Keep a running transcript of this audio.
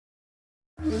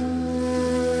بسم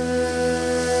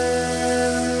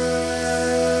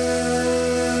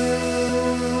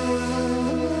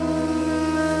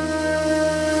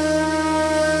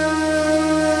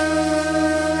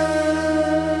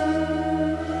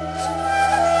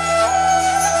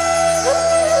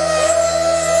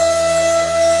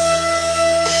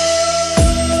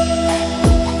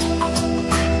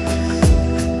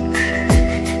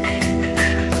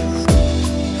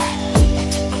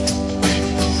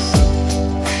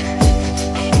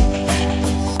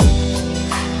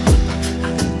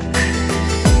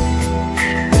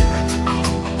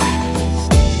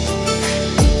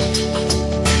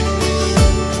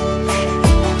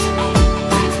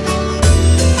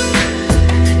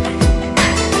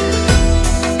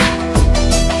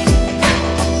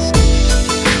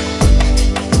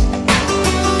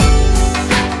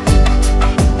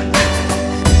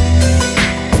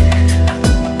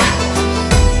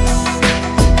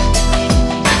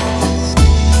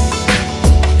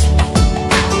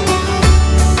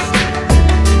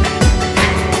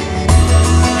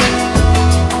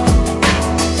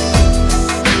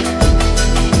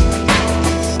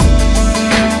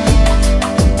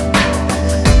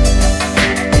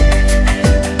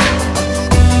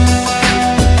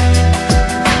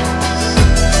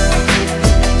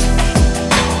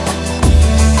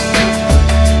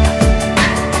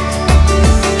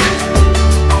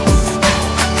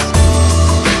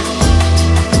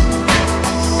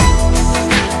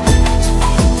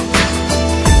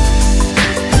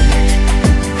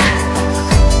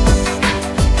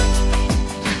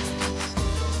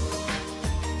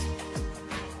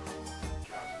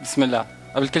الله.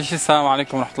 قبل كل شيء السلام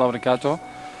عليكم ورحمة الله وبركاته.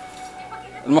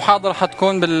 المحاضرة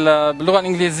حتكون باللغة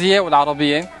الإنجليزية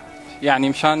والعربية، يعني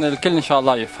مشان الكل إن شاء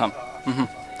الله يفهم.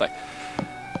 طيب.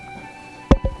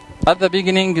 At the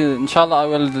beginning, inshallah,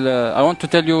 I want to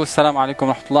tell you السلام عليكم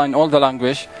ورحمة الله in all the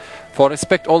language, for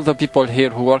respect all the people here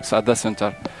who works at the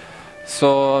center.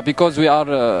 So because we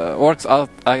are works out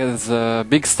as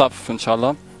big staff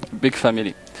inshallah, big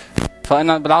family.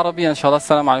 فأنا بالعربية إن شاء الله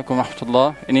السلام عليكم ورحمة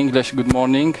الله. In English good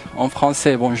morning. En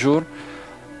français bonjour.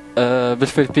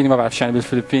 بالفلبيني ما بعرف شو يعني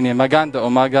بالفلبيني maganda أو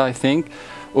maga I think.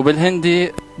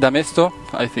 وبالهندي damesto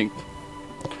I think.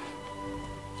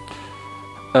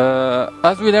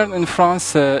 As we learn in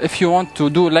France, if you want to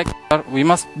do lecture, we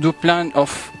must do plan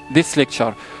of this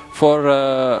lecture for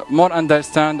more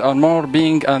understand or more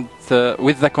being and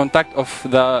with the contact of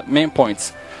the main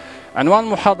points. عنوان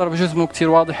المحاضرة بجزء مو كتير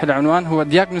واضح. العنوان هو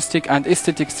Diagnostic and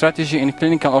Aesthetic Strategy in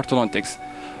Clinical Orthodontics.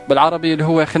 بالعربي اللي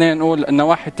هو خلينا نقول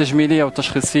النواحي التجميلية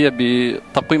والتشخيصية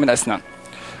بتقويم الأسنان.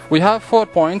 We have 4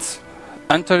 points: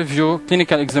 interview,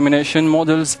 clinical examination,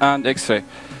 models and X-ray.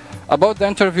 About the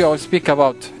interview, I will speak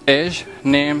about age,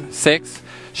 name, sex,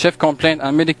 chef complaint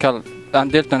and medical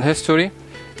and dental history.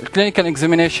 Clinical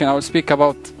examination, I will speak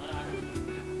about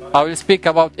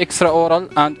extraoral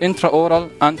and intraoral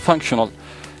and functional.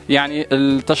 يعني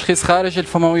التشخيص خارج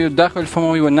الفموي والداخل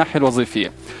الفموي والناحية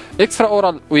الوظيفية.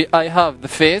 Extraoral, I have the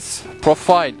face,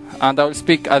 profile, and I will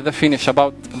speak at the finish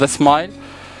about the smile.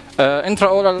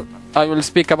 Intraoral, I will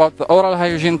speak about the oral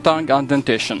hygiene, tongue, and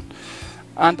dentation.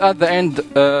 And at the end,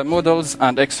 models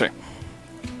and X-ray.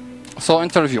 So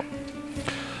interview.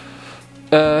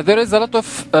 There is a lot of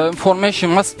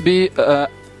information must be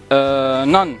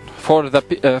none for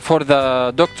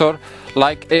the doctor,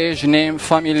 like age, name,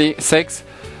 family, sex.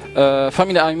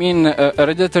 Family, I mean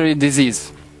hereditary disease.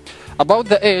 About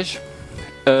the age,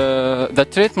 the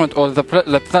treatment or the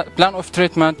plan of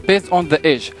treatment based on the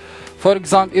age. For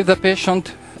example, if the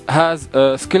patient has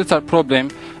a skeletal problem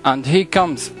and he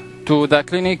comes to the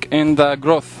clinic in the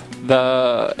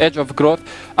age of growth,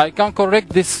 I can correct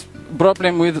this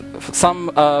problem with some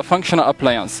functional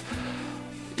appliance.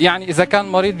 يعني إذا كان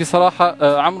مريض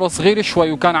بصراحة عمره صغير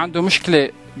شوي وكان عنده مشكلة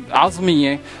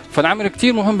عظمية، فالعمر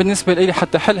كتير مهم بالنسبة لي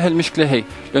حتى حل هالمشكلة هي،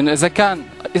 لأنه إذا كان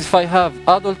if I have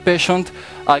adult patient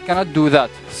I cannot do that,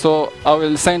 so I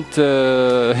will send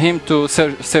him to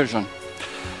surgeon.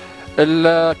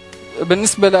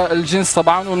 بالنسبة للجنس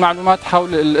طبعا والمعلومات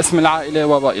حول الاسم العائلة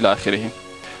وما إلى آخره.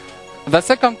 The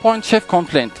second point, chef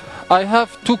complaint. I have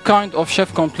 2 kinds of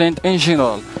chef complaint in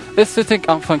general, aesthetic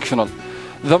and functional.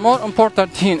 The more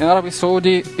important here in Arabic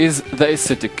Saudi is the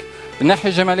aesthetic. الناحية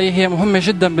الجمالية هي مهمة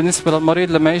جدا بالنسبة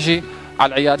للمريض لما يجي على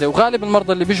العيادة، وغالب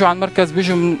المرضى اللي بيجوا على المركز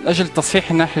بيجوا من أجل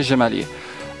تصحيح الناحية الجمالية.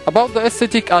 About the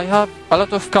aesthetic I have a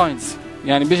lot of kinds.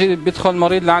 يعني بيدخل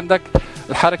المريض لعندك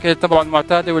الحركة تبعه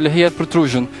المعتادة واللي هي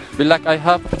protrusion. بيقول لك I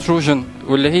have protrusion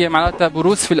واللي هي معناتها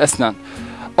بروز في الأسنان.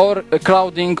 or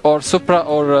crowding or supra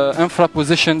or infra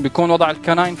position، بيكون وضع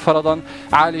الكناين فرضا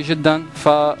عالي جدا،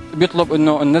 فبيطلب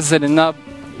انه ننزل الناب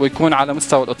ويكون على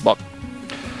مستوى الإطباق.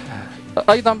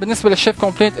 أيضا بالنسبة للشيف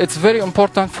complaint it's very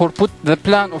important for put the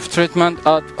plan of treatment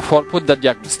for put the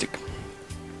diagnostic.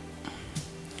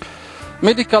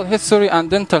 Medical history and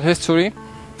dental history.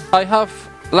 I have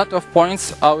a lot of points.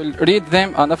 I will read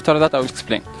them and after that I will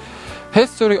explain.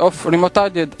 History of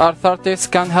rheumatoid arthritis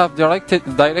can have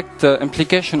direct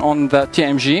implication on the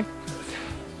TMG.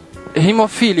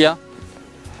 Hemophilia,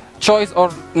 choice or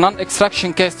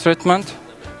non-extraction case treatment.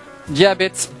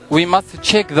 Diabetes, we must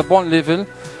check the bone level.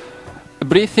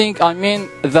 Breathing, I mean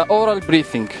the oral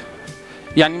breathing.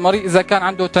 يعني المريض إذا كان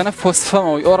عنده تنفس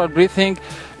فموي oral breathing,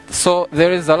 so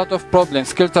there is a lot of problems,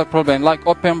 skeletal problem like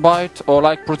open bite or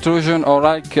like protrusion or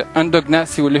like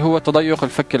endognathy واللي هو تضيق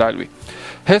الفك العلوي.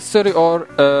 History or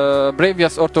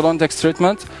previous orthodontics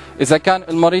treatment. إذا كان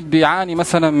المريض بيعاني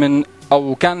مثلا من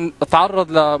أو كان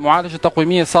تعرض لمعالجة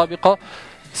تقويمية سابقة,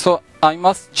 so I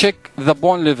must check the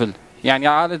bone level. يعني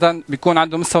عادة بيكون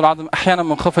عنده مستوى العظم أحيانا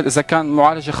منخفض إذا كان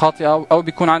معالجة خاطئة أو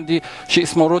بيكون عندي شيء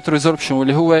اسمه root resorption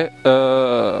واللي هو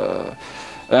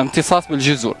امتصاص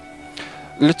بالجذور.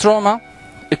 التروما,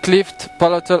 cleft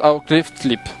palatal أو cleft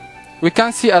lip. We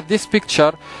can see at this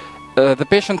picture the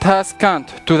patient has cant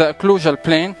to the occlusal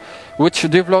plane which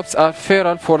develops a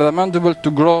ferrule for the mandible to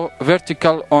grow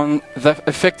vertical on the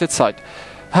affected side.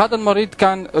 هذا المريض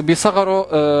كان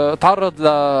بصغره تعرض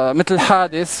لمثل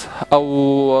حادث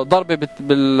أو ضربة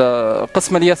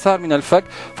بالقسم اليسار من الفك,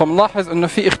 فملاحظ أنه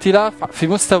في اختلاف في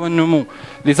مستوى النمو,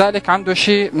 لذلك عنده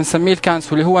شيء بنسميه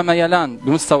الكانس واللي هو ميلان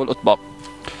بمستوى الإطباق.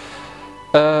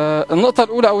 النقطة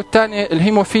الأولى أو الثانية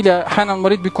الهيموفيليا, أحيانا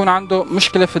المريض بيكون عنده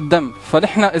مشكلة في الدم,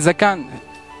 فنحن إذا كان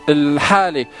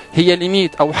الحالة هي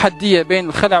ليميت أو حدية بين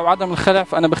الخلع وعدم الخلع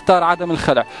فأنا بختار عدم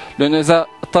الخلع, لأنه إذا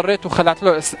اضطريت وخلعت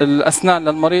له الأسنان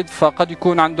للمريض فقد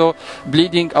يكون عنده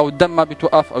bleeding أو الدم ما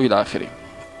بتوقف أو إلى آخره.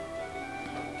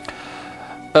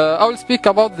 I will speak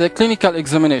about the clinical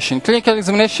examination. Clinical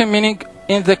examination meaning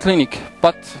in the clinic,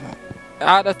 but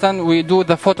عادة we do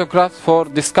the photographs for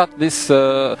discuss these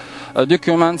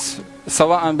documents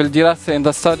سواء بالدراسة in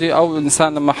the study أو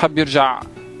الإنسان لما حب يرجع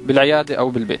بالعيادة أو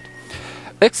بالبيت.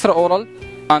 Extraoral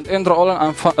and intraoral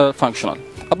and functional.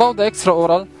 About the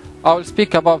extraoral, I will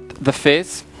speak about the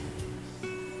face.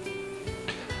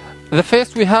 The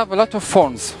face, we have a lot of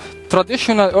forms.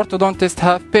 Traditional orthodontists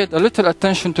have paid a little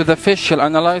attention to the facial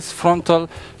analysis frontal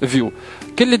view.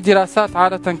 كل الدراسات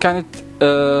عادة كانت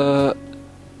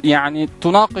يعني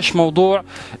تناقش موضوع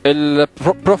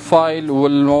البروفايل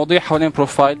والمواضيع حوالين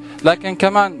بروفايل, لكن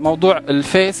كمان موضوع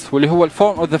الفيس واللي هو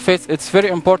الفورم of the face, it's very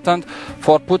important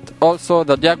for put also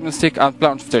the diagnostic and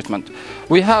plan of treatment.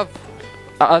 We have,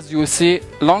 as you see,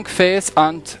 long face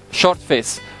and short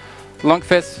face. Long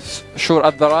face sure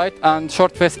at the right and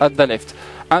short face at the left.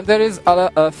 And there is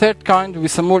a third kind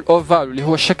بيسموه الأوفال اللي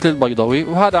هو الشكل البيضاوي,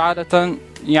 وهذا عادة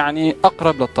يعني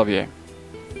أقرب للطبيعي.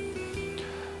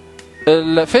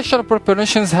 facial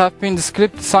preparations have been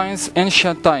described since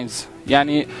ancient times.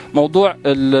 يعني موضوع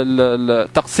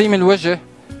تقسيم الوجه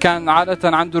كان عادة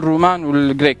عند الرومان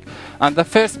والجريك. And the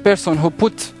first person who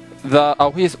put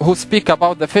who speak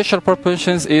about the facial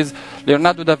preparations is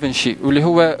Leonardo da Vinci واللي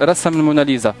هو رسم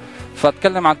الموناليزا.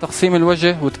 فتكلم عن تقسيم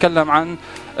الوجه وتكلم عن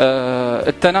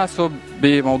التناسب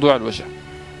بموضوع الوجه.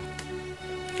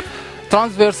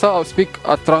 Transversal, I'll speak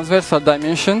at transversal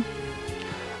dimension.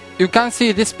 You can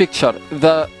see this picture.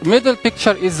 The middle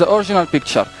picture is the original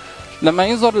picture. لما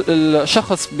ينظر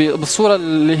الشخص بالصورة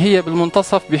اللي هي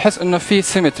بالمنتصف بيحس إنه في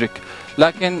symmetric.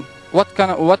 لكن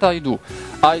what I do?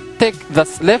 I take the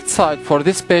left side for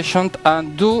this patient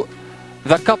and do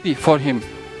the copy for him.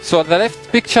 So the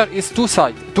left picture is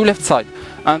two left side,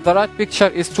 and the right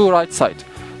picture is two right side.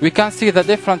 We can see the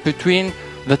difference between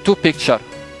the two picture.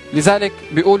 لذلك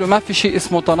بيقولوا ما في شيء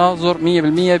اسمه تناظر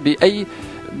 100% بأي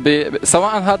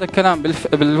سواء هذا الكلام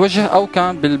بالوجه أو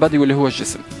كان بالبدي واللي هو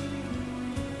الجسم.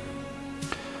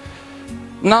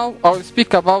 Now I will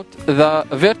speak about the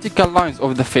vertical lines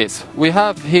of the face. We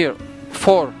have here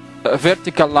 4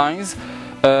 vertical lines.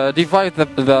 Divide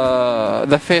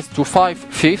the face to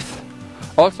 5/5.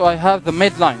 Also I have the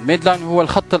midline. Midline هو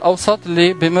الخط الأوسط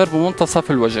اللي بمر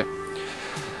بمنتصف الوجه.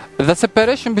 The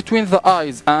separation between the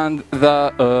eyes and the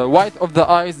white of the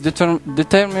eyes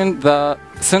determine the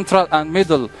central and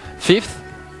middle fifth,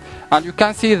 and you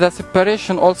can see the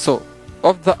separation also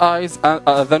of the eyes and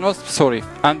the nose,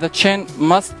 and the chin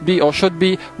must be or should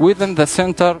be within the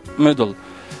center middle.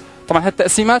 طبعا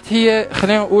هالتقسيمات هي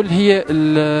خلينا نقول هي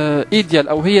الايديال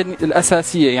او هي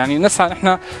الاساسيه، يعني نسعى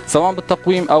نحن سواء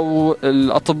بالتقويم او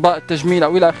الاطباء التجميل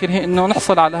او الى اخره انه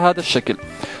نحصل على هذا الشكل،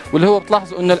 واللي هو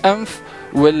بتلاحظوا انه الانف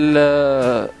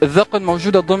والذقن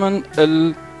موجوده ضمن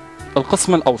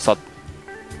القسم الاوسط.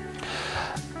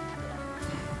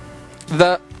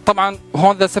 طبعا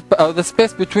هون the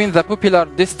space between the pupillar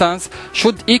distance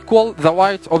should equal the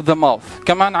width of the mouth.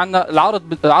 كمان عندنا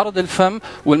عرض الفم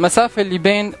والمسافة اللي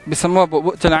بين بسموها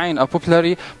بؤبؤة العين أو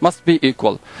pupillary must be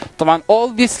equal. طبعا all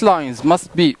these lines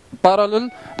must be parallel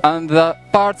and the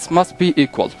parts must be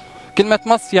equal. كلمة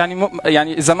must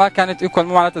يعني إذا ما كانت equal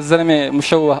مو معناتها الزلمة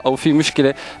مشوه أو في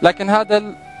مشكلة، لكن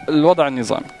هذا الوضع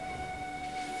النظامي.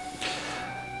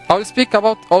 I will speak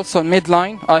about also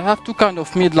midline. I have two kind of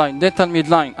midline, dental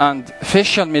midline and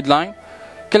facial midline.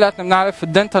 كلاتنا بنعرف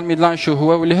الdental midline شو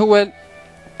هو، واللي هو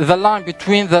the line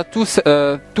between the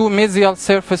two mesial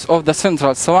surface of the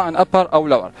central سواء upper أو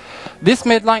lower. This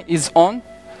midline is on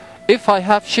if I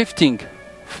have shifting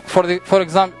for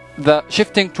example the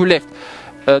shifting to left.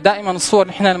 دائما الصور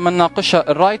نحن لما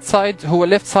نناقشها right side هو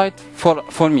left side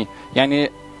for me، يعني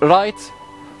right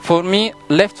for me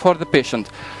left for the patient.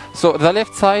 So the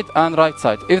left side and right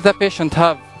side. If the patient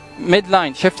have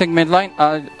midline, shifting midline,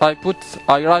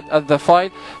 I write at the file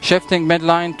shifting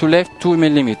midline to left 2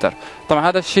 mm. طبعا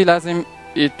هذا الشيء لازم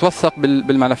يتوثق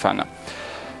بالملف عنا.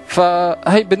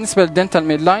 فهي بالنسبة للdental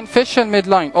midline. Facial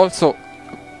midline also.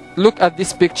 Look at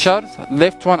this picture,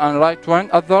 left one and right one.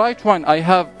 At the right one I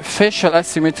have facial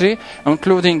asymmetry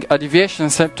including a deviation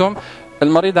symptom.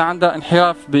 المريضة عندها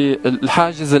انحراف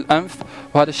بالحاجز الأنف،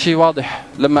 وهذا الشيء واضح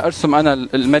لما أرسم أنا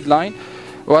الميد لاين.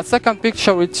 و second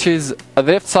picture which is the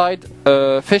left side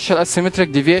facial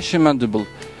asymmetric deviation mandible.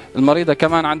 المريضة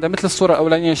كمان عندها مثل الصورة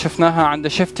الأولانية شفناها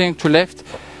عندها shifting to left،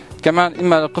 كمان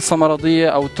إما قصة مرضية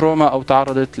أو تروما أو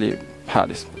تعرضت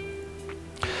لحادث.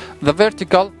 The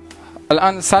vertical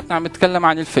الآن ساعتنا عم نتكلم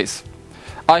عن الفيس.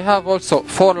 I have also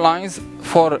 4 lines,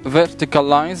 4 vertical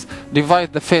lines.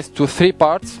 Divide the face to 3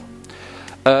 parts.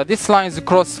 This lines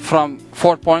cross from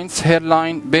 4 points: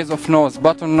 hairline, base of nose,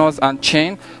 bottom nose and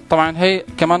chin. طبعا هي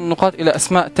كمان نقاط إلى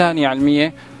أسماء تانية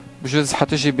علمية بجوز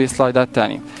حتجي بسلايدات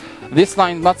تانية. This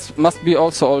line must be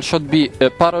also or should be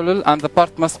parallel and the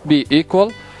part must be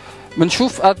equal.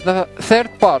 بنشوف at the third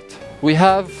part we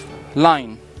have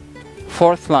line,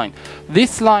 fourth line.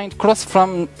 This line cross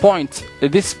from point.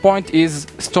 This point is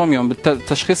stomion.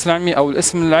 بالتشخيص العلمي أو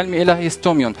الاسم العلمي إلها هي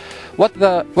stomion.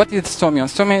 What is stomion?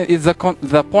 Stomion is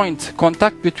the point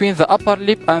contact between the upper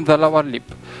lip and the lower lip.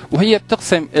 وهي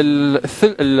بتقسم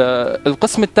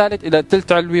القسم الثالث إلى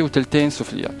تلت علوي وتلتين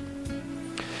سفليات.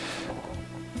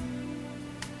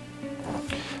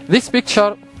 This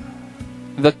picture,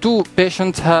 the two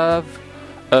patients have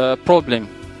a problem.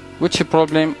 Which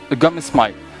problem? Gum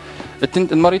smile.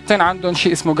 المريضتين عندهم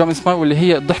شيء اسمه جام سمايل واللي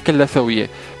هي الضحكة اللثوية.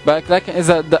 لكن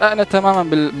إذا دققنا تماما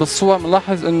بالصور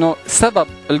بنلاحظ إنه سبب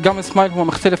الجام سمايل هو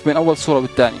مختلف بين أول صورة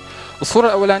والثانية. الصورة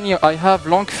الأولانية I have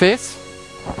long face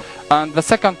and the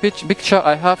second picture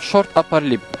I have short upper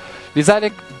lip.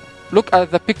 لذلك look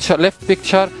at the picture left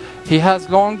picture he has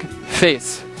long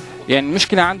face. يعني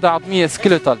المشكلة عنده عظمية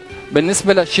skeletal.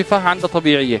 بالنسبة للشفاه عنده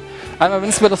طبيعية. أما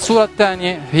بالنسبة للصورة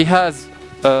الثانية he has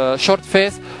short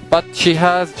face but she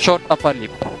has short upper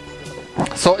lip.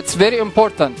 So it's very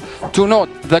important to note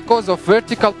the cause of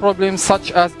vertical problems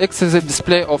such as excessive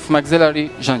display of maxillary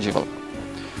gingival.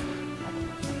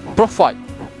 Profile.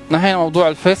 نهينا موضوع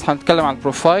الفيس، حنتكلم عن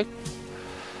البروفايل.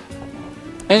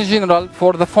 In general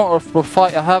for the form of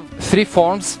profile I have 3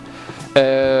 forms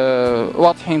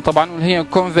واضحين طبعا، واللي هي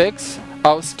convex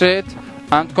أو straight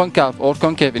and concave or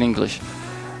concave in English.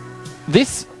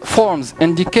 These forms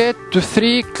indicate to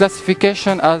 3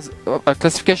 classification as a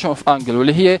classification of angle،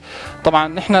 واللي هي طبعا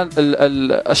نحن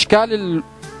الاشكال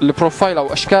البروفايل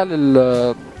او اشكال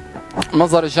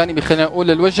المظهر الجانبي خلينا نقول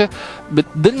للوجه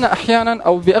بتدلنا احيانا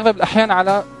او باغلب الاحيان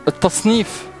على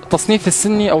التصنيف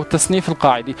السني او التصنيف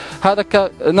القاعدي، هذا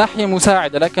كناحيه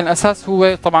مساعده، لكن الاساس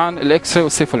هو طبعا الاكس راي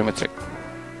والسيفولومتريك.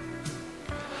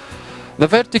 The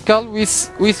vertical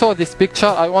we saw this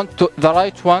picture. I want to the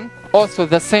right one. Also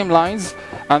the same lines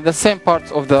and the same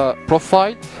parts of the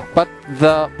profile but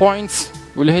the points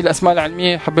واللي هي الأسماء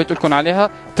العلمية حبيت لكم عليها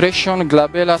trachyon,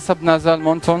 glabella, subnasal,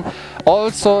 menton.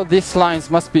 Also these lines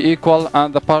must be equal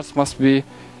and the parts must be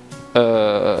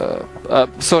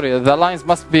the lines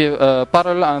must be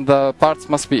parallel and the parts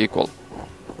must be equal.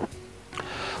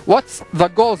 What's the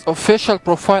goals of facial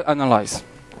profile analysis?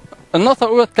 النقطة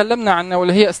الأولى تكلمنا عنها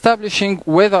واللي هي establishing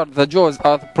whether the jaws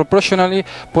are proportionally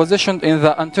positioned in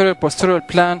the anterior posterior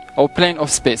plane أو plane of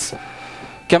space.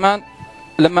 كمان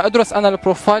لما أدرس أنا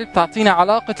البروفايل بتعطينا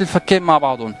علاقة الفكين مع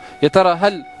بعضهم، يا ترى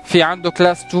هل في عنده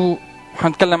كلاس 2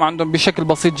 حنتكلم عندهم بشكل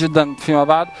بسيط جدا فيما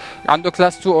بعد، عنده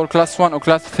كلاس 2 أو كلاس 1 أو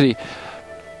كلاس 3.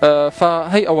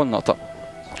 فهي أول نقطة.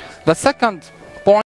 The second